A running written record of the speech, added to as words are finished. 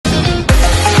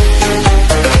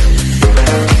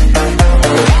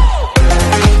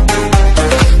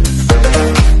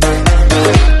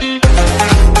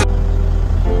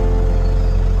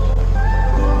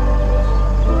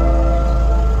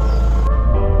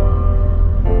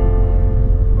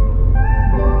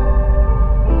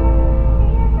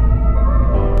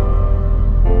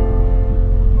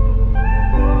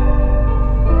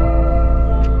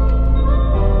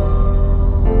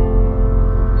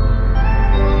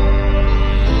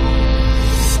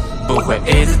会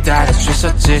一直待在学校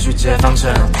继续解放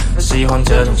城，喜欢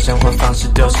这种生活方式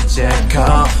都是借口。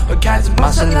我开着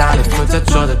玛莎拉蒂负责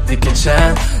坐的地铁城，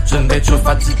准备出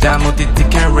发直达目的地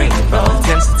看 Rainbow。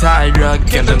天气太热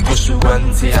根本不是问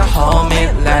题，后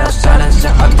面来到沙滩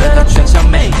想要得到全场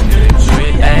美女注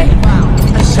意，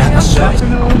想要摄影。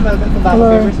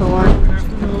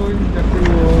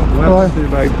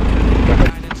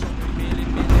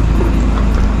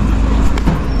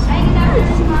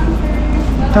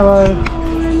Hello.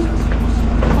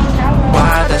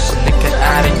 哇，但是你可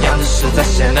爱的样子实在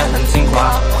显得很听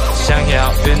话，想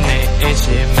要与你一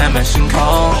起慢慢升空。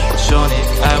说你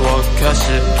爱我，可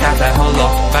是卡在喉咙，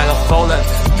白了喉咙，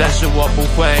但是我不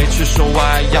会去说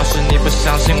why。要是你不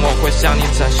相信，我会向你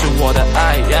展示我的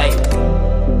爱。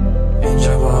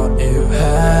Enjoy what you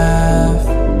have.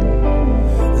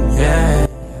 Yeah.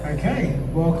 Okay,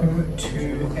 welcome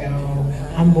to our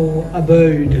humble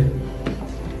abode.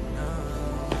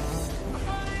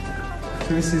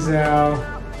 So this is our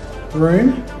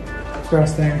room for our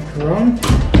staying at Coron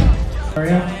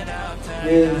area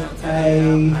with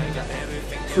a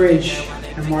fridge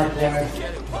and microwave,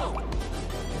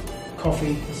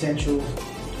 coffee essentials,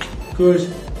 good,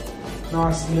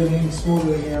 nice living, small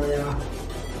living area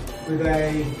with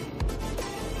a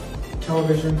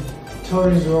television.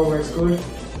 Televisions are always good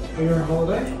when you're on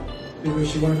holiday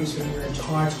because you want to be spending your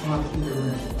entire time in the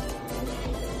room.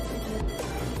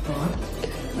 Alright,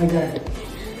 okay.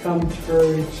 Come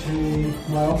through to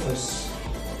my office.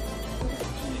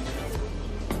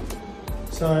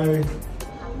 So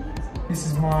this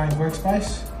is my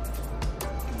workspace.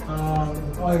 I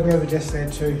have a desk there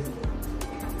too,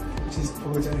 which is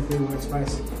probably technically a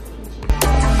workspace.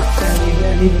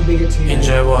 And even bigger TV.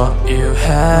 Enjoy what you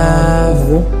have.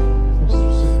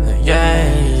 Yeah,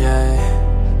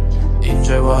 yeah.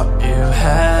 Enjoy what you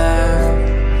have.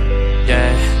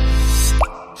 Yeah.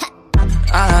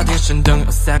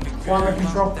 Climate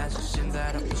control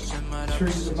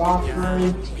through to the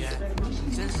bathroom.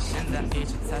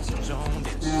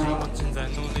 Now,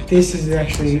 this is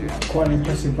actually quite an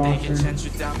impressive bathroom.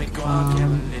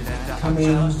 Come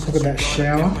in, look at that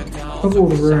shower. Look at all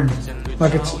the room.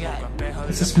 Like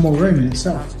it's a small room in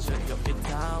itself.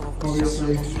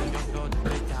 Obviously,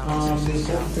 there's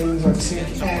certain things like sink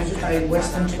and a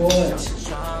Western toilet.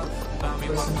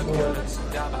 Western toilet.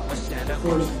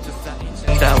 Good.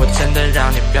 但我真的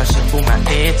让你表示不满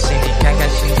意，请你看看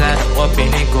现在的我比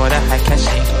你过得还开心。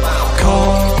空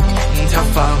调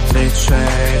房里吹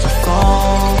着风，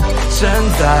正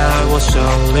在我手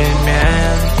里面。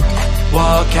我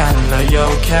看了又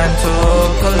看，突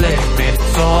破黎明，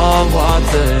做我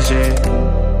自己。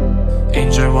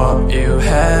Enjoy what you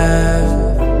have,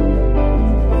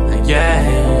 yeah,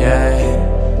 yeah.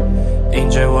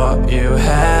 Enjoy what you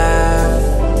have.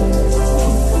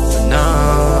 No.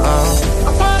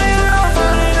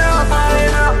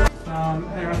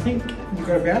 And I think you've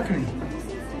got a balcony.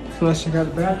 So let's check out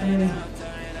the balcony.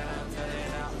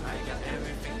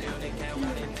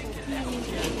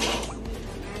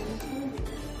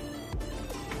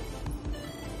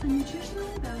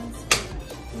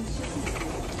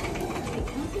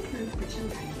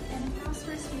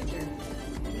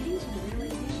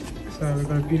 So we've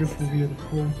got a beautiful view of the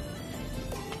pool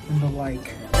and the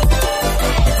lake.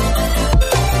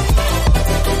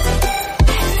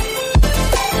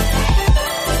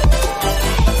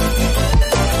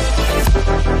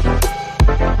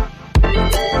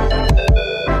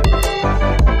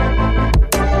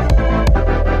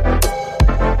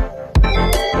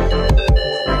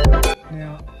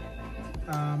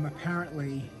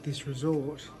 Apparently this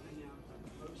resort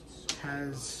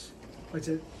has, it's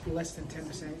at less than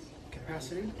 10%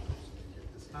 capacity.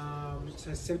 So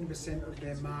 70% of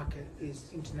their market is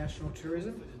international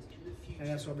tourism, and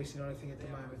that's obviously not a thing at the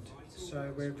moment.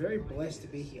 So we're very blessed to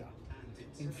be here,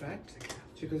 in fact,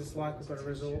 because it's like we've got a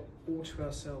resort all to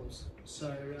ourselves.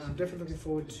 So I'm definitely looking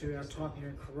forward to our time here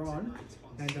in Coron,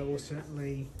 and I will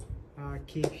certainly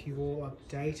keep you all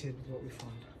updated with what we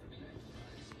find.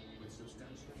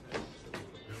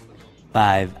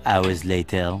 5 hours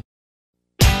later.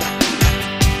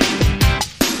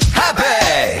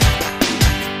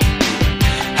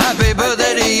 Happy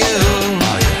birthday to you.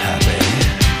 Are you happy?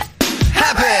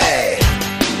 Happy.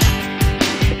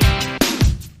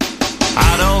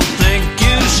 I don't think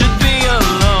you should be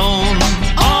alone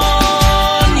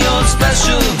on your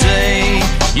special day.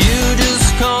 You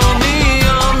just call me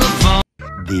on the phone.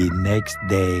 The next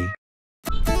day.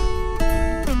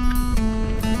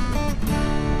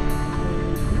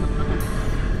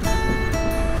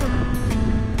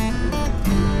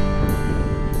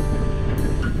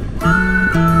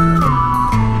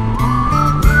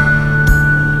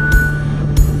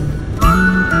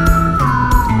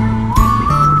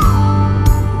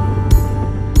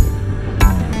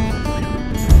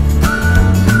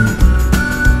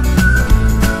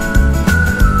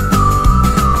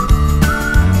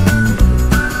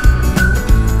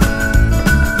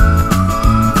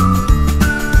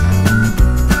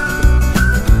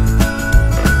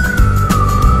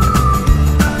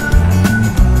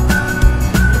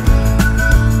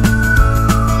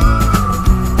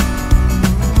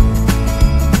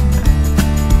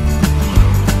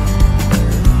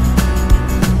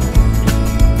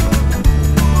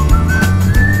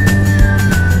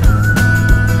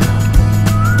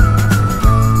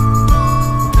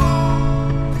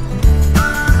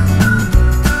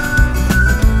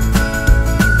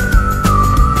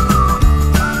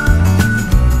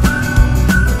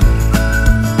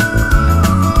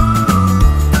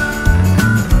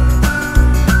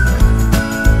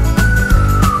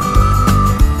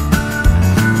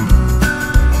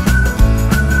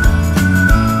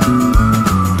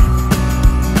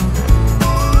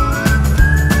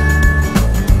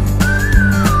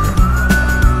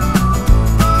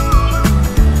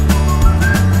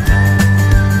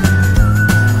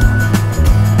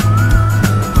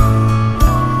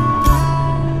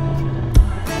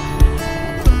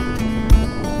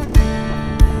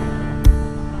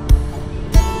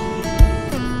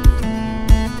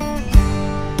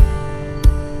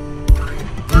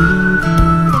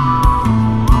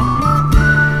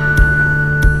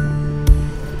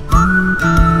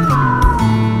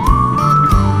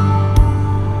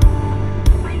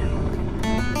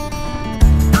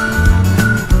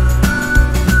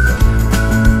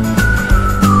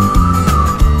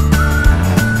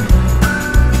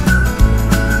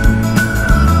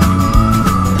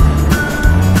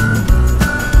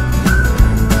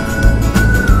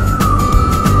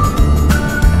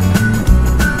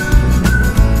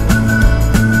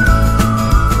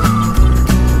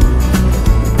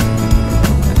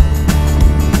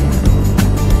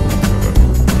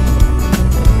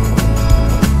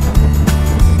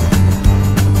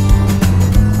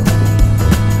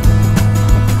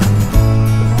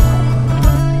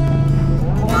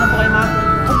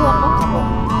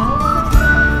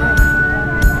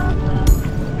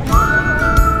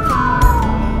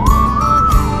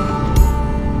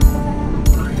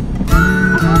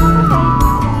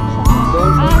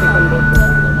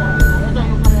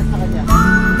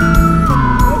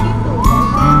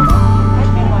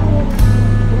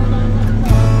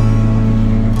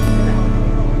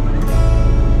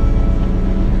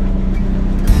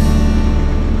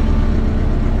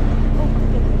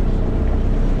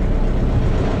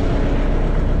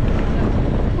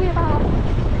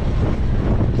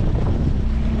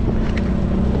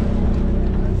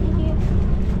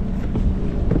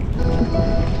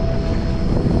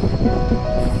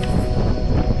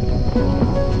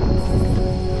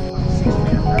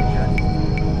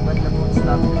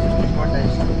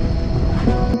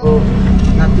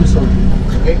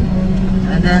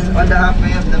 And then on the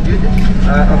halfway of the view,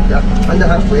 on the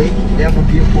halfway, they have a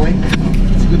viewpoint.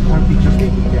 It's good for picture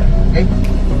taking there. Okay?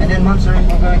 And then ma'am, sir, if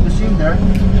we're going to swim there,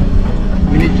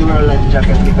 we need to wear a life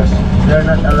jacket because they're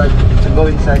not allowed to go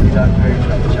inside without wearing a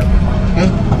life jacket. Okay?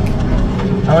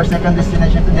 Our second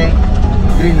destination today,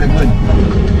 Green Lagoon.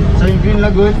 So in Green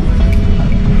Lagoon,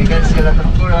 you can see a lot of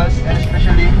corals, and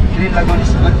especially Green Lagoon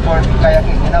is good for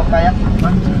kayaking. You know kayak?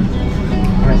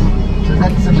 Yes. So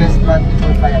that's the best spot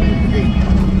for kayaking today.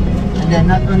 And then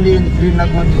not only in Green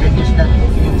Lagoon, you can use that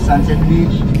in Sunset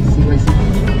Beach, CICS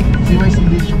Beach. CICS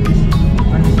Beach is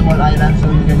on a small island,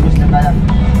 so you can use the kayak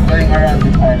going around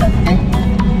this island. Okay?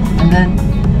 And then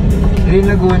Green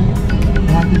Lagoon,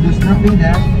 you want to do snorkeling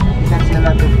there. You can see a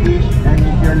lot of fish, and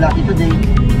if you're lucky today,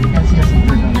 you can see a sea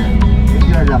turtle there. If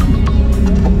you're lucky.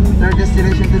 Third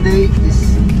destination today is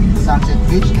Sunset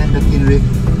Beach and the Kin Reef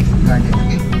Garden.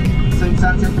 Okay? So in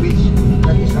Sunset Beach,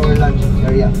 that is our lunch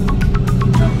area.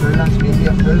 So after lunch, maybe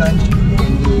after lunch, you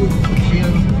can do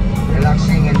chill,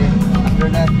 relaxing, and then after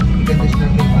that, you can do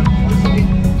snorkeling also in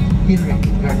Kin Reef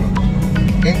Garden.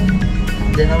 Okay?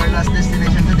 Then our last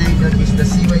destination today, that is the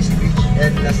CICS Beach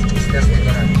and last is the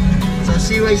Coron. So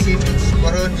CICS is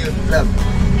Coron Youth Club.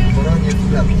 Coron Youth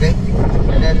Club, okay?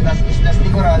 And then last is the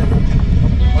Coron,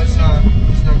 also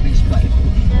snorkeling spot.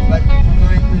 But if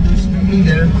you're going to do snorkeling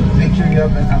there, make sure you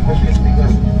have an aqua shoes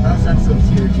because thousands of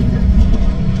sea urchin there.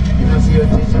 You know sea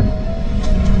urchins are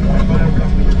color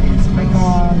black with the fins.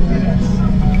 Yes.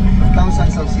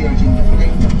 Thousands of sea urchin there,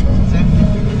 okay? So if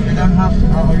you don't have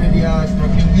already a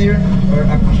snorkeling gear or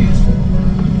aqua shoes,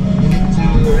 you need to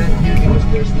rent here because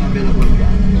there's no available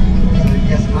here. So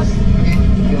yes, must, okay?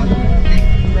 You want to rent, okay?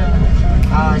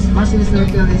 Must in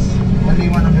snorkel is only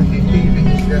 150. You can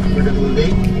use that for the whole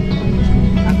day.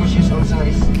 Aqua shoes also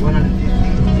is 150.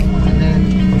 And then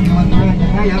if you want to ride the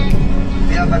kayak,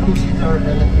 we have a 2-seater and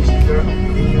a 3-seater.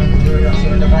 If you want to do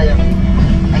relaxing on the kayak,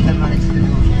 I can manage to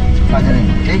do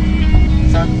paddling. Okay?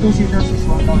 So 2-seaters is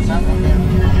 1,000 and then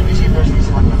 3-seaters is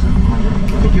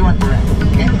 1,200. If you want to ride,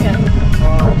 okay? So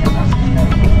just ask me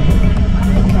that.